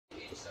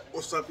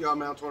What's up, y'all,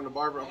 man? I'm Tony the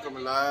Barber. I'm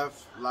coming live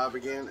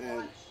again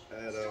at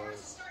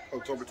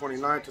October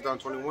 29,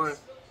 2021.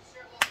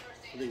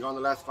 I've been gone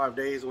the last 5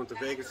 days. I went to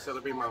Vegas to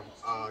celebrate my,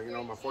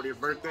 my 40th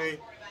birthday. You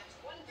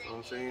know what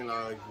I'm saying?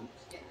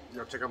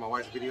 Y'all check out my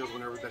wife's videos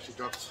whenever that she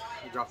drops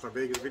her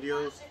Vegas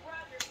videos.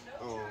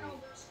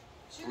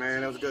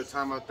 Man, it was a good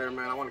time out there,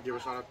 man. I want to give a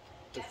shout out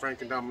to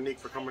Frank and Dominique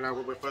for coming out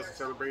with us and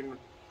celebrating my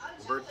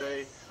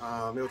birthday. It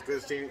was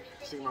good seeing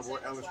my boy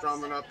Alan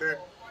Strowman out there.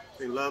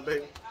 They love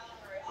it.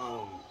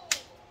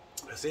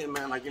 That's it,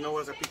 man. Like, you know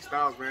what's at Peak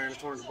Styles, man?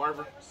 It's Tony the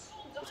Barber.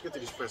 Let's get to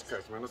these fresh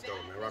cuts, man. Let's go,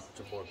 man. Rock with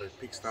your boy, baby.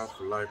 Peak Styles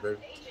for life, baby.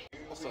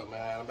 What's up,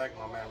 man? I'm back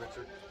with my man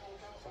Richard.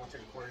 So I'm gonna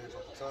take a 40 inch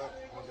off the top.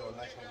 I'm gonna do a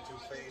nice number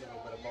 2 fade, a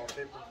little bit of ball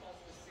paper.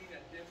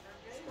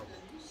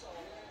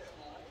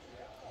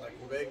 Like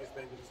in Vegas,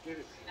 baby, let's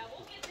get it.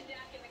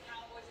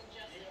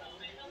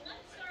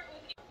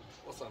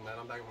 What's up,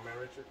 man? I'm back with my man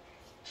Richard.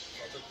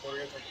 So I took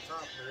 40 inch off the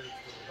top, ready to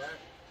put it back.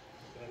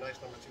 Did a nice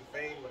number 2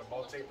 fade with a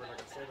ball taper,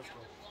 like I said. Let's go.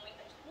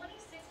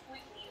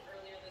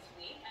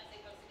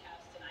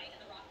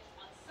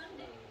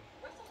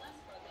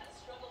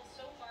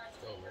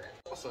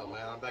 What's up,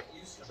 man? I'm back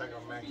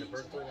on my man's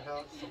birthday in the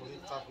house. So I'm gonna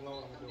leave the top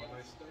alone. I'm gonna do a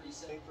nice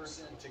taper. I'm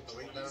gonna take the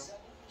weight down.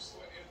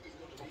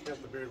 I'm gonna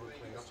the beard real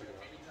clean. I'll check it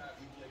out.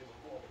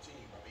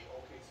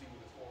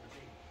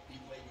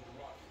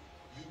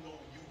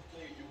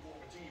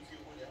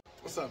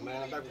 What's up,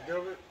 man? I'm back with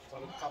Gilbert. So I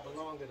leave the top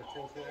alone. Did a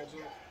clean edge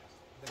up.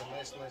 Did a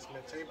nice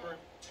mid taper.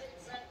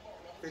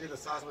 Fitted the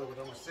size with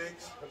number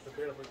 6. Put the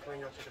beard up real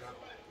clean. Y'all check it out.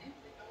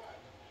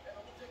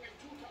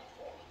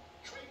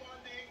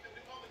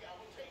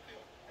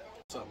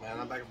 What's up, man?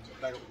 I'm back with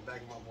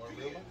my boy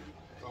Ruben.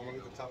 So I'm gonna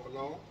leave the top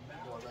alone.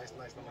 Do a nice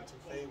number 2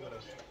 fade with a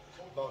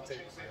ball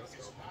tape. Let's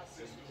go.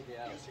 Check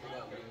it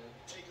out, man.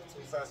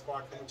 Suicide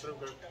Squad coming through,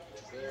 bro.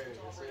 Yes, sir.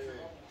 Yes, sir.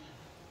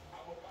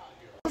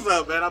 What's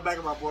up, man? I'm back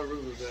with my boy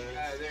Ruben, man.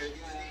 Alright, there you go.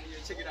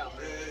 Check it out,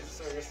 man.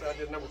 Yeah, so I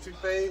did number 2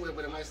 fade with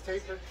a nice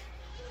taper.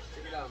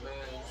 Check it out, man.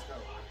 Let's go.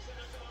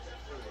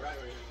 Right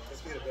here.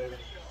 Let's get it, baby.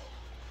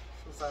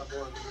 Suicide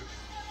boy,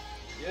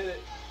 dude. Get it.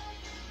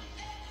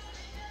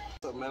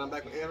 What's up, man? I'm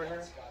back with Aaron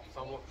here.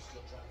 So I'm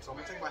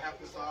gonna take my half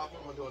this off.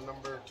 I'm gonna do a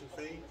number 2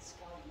 fade.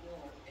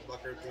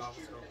 Block everything off.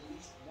 Let's go.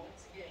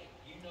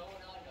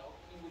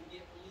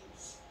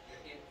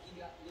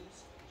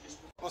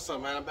 What's up,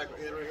 man? I'm back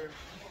with Aaron here.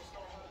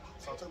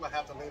 So I took my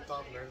half the length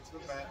off and then to the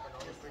back, like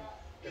obviously.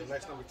 Did the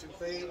next number 2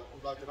 fade. We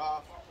blocked it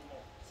off.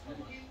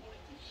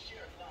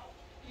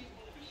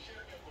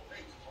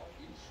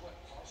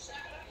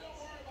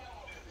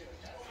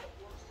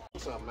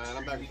 What's up, man?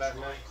 I'm back with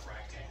Batman.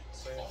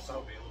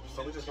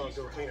 So we're just gonna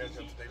do a clean edge up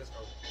today. Let's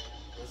go.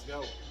 Let's go.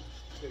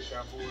 Let's get it,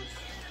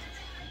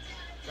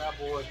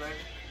 Cowboys, man.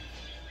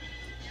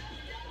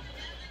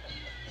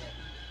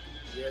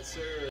 Yes,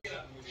 sir.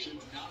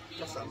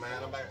 What's up,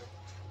 man? I'm back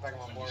on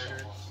my board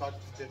here. So I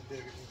just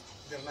did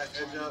a nice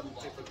edge up and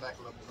take it back a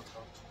little bit. Let's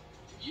go.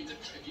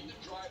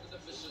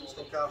 Let's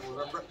go,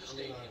 Cowboys.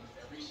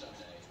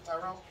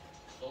 Tyrone.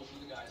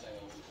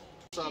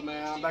 What's up,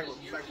 man? I'm back with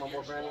my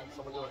boy Brandon.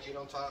 So I'm gonna do a 8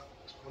 on top.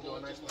 I'm gonna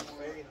do a nice little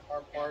fade,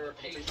 hard part,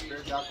 take the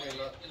beard, y'all clean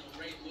it up.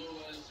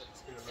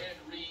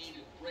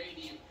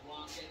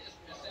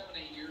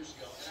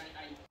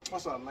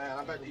 What's up, man?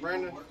 I'm back with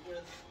Brandon.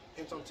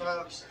 8 on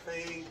top,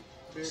 fade,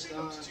 beard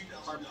done,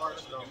 hard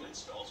parts done.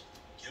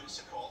 Give us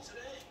a call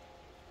today.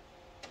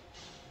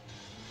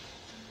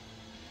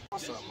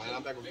 What's up, man?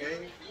 I'm back with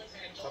Gabe.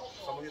 So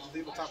I'm gonna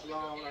leave the top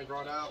alone and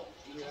grow it out.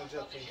 Get edge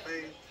up and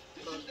fade.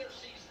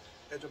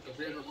 Edge up the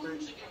beard real quick.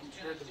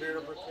 Beard the beard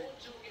up real quick.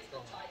 Let's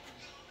go.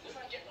 They're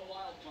not getting a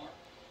wild card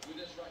with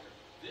this record.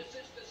 This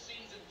is the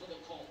season for the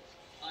Colts.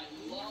 I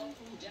love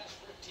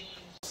desperate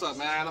teams. What's up,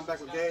 man? I'm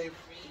back with Gabe.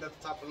 Left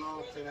the top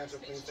alone. Clean edge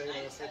up, clean fade,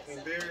 and a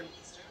clean beard.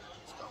 Let's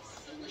go.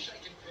 I wish I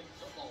could pick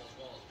football as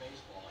well as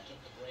baseball. I took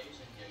the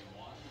Braves in game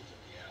 1. We took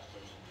the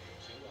Astros in game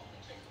 2. I'm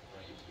going to take the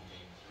Braves in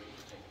game 3.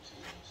 Take a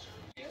 2 in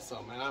series. What's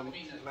up, man?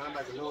 I'm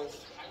back with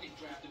Lewis. I get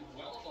drafted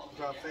well above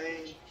Drop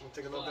fade. I'm gonna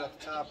take a little bit off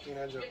the top,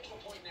 clean edge up.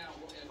 point now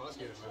where Let's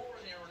get it, man.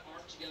 Thor and Aaron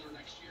aren't together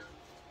next year.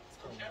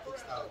 Big Forever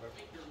style, have man.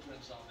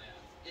 fingerprints on that.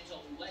 It's a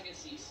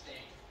legacy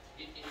stain.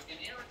 And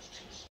Aaron's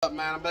too. What's up,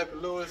 man? I'm back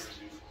with Lewis.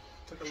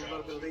 Took a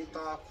little bit of length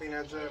off, clean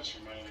edge up,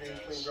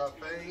 clean drop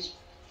fade.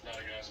 A lot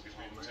of guys will be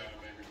leaving town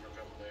maybe for a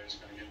couple of days,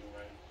 kind of get in the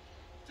way.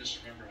 Just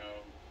remember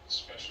how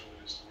special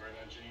it is to wear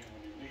that jean.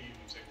 When you leave,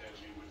 you take that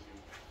jean with you.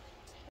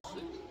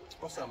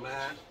 What's up,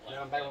 man?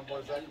 Yeah, I'm back with my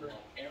boy Zachary.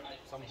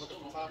 So I'm gonna put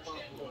the top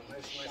on, do a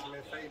nice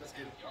mid fade. Let's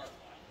get it.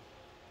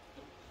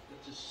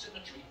 The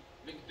symmetry,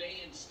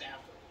 McVay and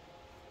Stafford.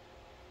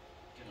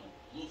 You know,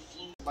 Lou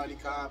Flew. Body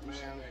Cobb,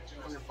 man.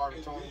 100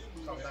 Bobby Tony.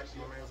 Come back to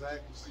my man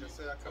Zach. Like I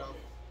said, I cut off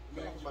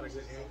about a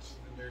good inch.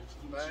 And there's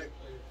the back.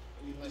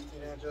 Nice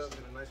clean edge up,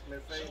 and a nice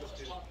mid fade. Let's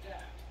get it.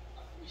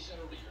 We said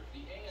earlier,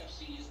 the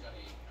AFC has got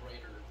a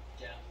greater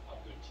depth of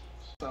good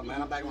teams. What's up,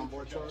 man? I'm back with my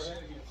boy Troy. So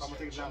I'm gonna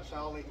take a jump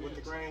shot with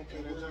the grain,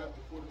 clean edge up.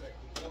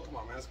 Come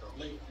on, man. Let's go.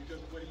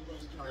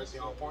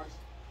 Everything on point.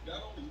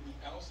 Not only the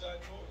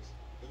outside noise,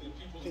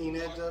 Clean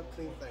edge up,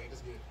 clean fade.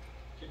 That's good.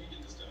 Can you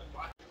get this done?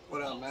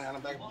 What up, man?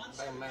 I'm back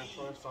in man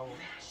Troy, so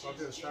I'll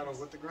do the shadow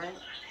with the grain.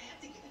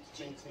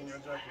 Clean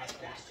edge up, and that's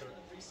going to it.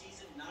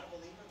 Preseason, not a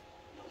believer.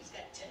 You know, he's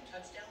got 10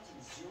 touchdowns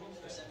and 0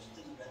 interceptions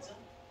in the red zone.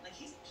 Like,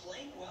 he's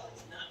playing well.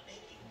 He's not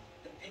making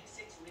the pick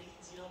six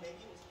reads. You know, maybe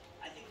it was,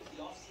 I think it was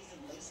the offseason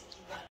LASIK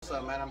he got. What's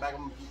up, man? I'm back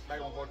on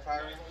board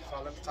Kyrie. So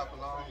I left the top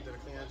alone, did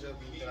a clean edge up,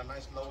 did a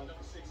nice low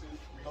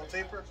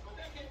taper.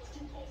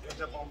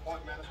 Edge up on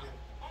point, man. That's good.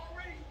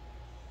 Already,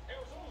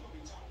 Arizona will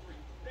be top 3.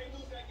 They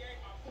lose that game,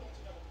 I'm pulling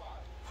to number 5.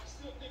 I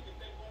still think if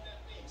they won that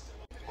thing,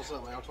 What's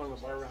up, man? I'm trying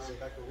to Barber. I'm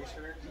back to reach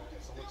here.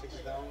 So I'm gonna take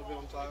it down a little bit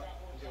on top,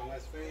 get a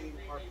nice fade,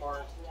 hard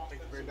part, take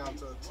the braid down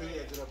to a T,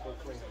 edge it up real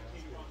clean.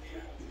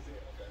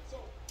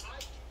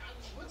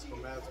 Let's go,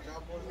 Mavs and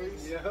Cowboys,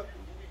 please. Yeah.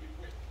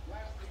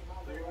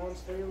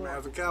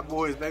 Mavs and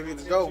Cowboys, baby,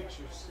 let's go.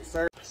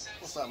 Sir.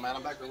 What's up, man?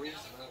 I'm back to reach.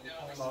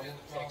 So to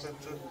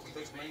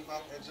this main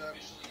block, edge up,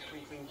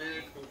 clean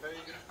beard, clean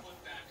fade.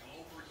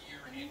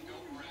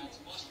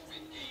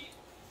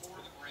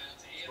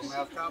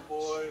 Mavs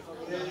Cowboys.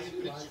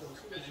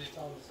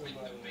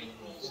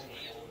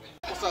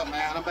 What's up,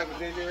 man? I'm back with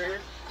JJ right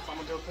here. So I'm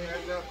gonna do a clean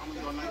edge up. I'm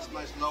gonna do a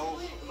nice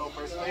low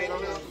first fade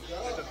on this.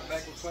 Edge up the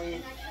back and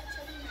clean.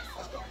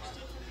 Let's go, man.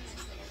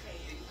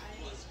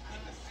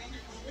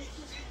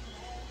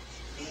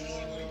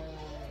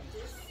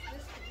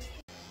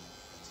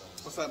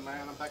 What's up,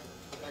 man? I'm back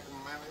in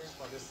my man here.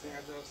 So this thing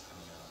I just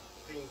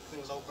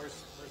clean low first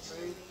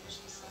fade.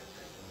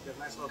 Get a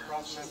nice little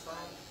cross on that side.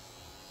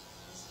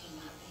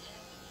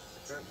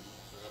 Okay.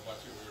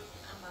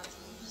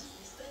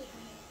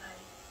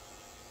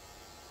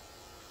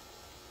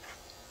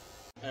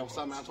 Hey, what's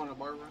up, man? I'm Tony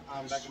Barber.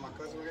 I'm back with my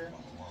cousin here.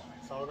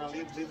 So we're gonna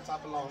leave the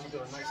top alone. We'll do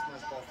a nice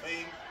ball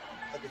fade.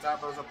 Let the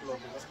top rose up a little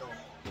bit. Let's go.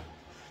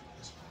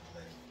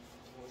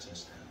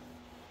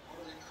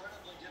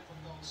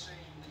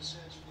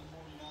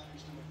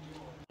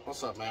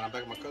 What's up, man? I'm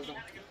back with my cousin.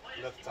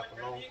 Left the top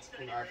alone.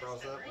 Clean the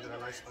eyebrows up. Did a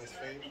nice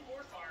fade.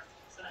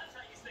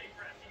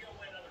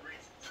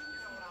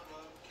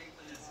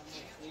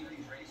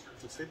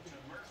 You sleepy?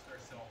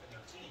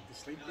 You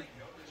sleepy?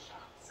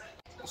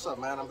 What's up,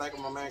 man? I'm back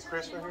with my man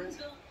Chris right here.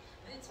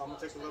 So I'm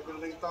gonna take a little bit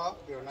of length off,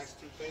 do a nice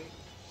two fade,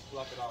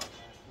 block it off,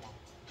 man. Come on.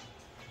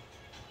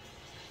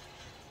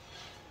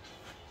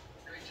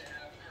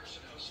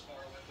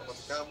 What about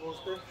the Cowboys,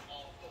 Chris?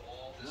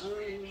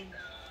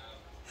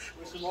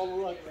 Wish him all the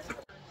luck, man.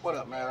 What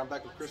up, man? I'm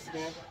back with Chris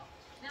again.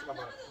 I'm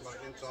about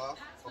inch off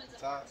the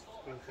top,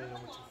 clean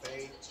number two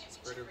fade,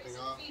 spread everything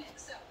off.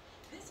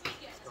 This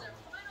weekend is their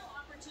final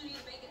opportunity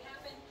to make it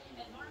happen,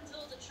 and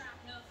Martinsville is a track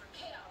known for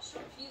chaos,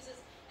 refuses,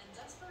 and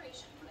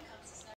desperation when it comes to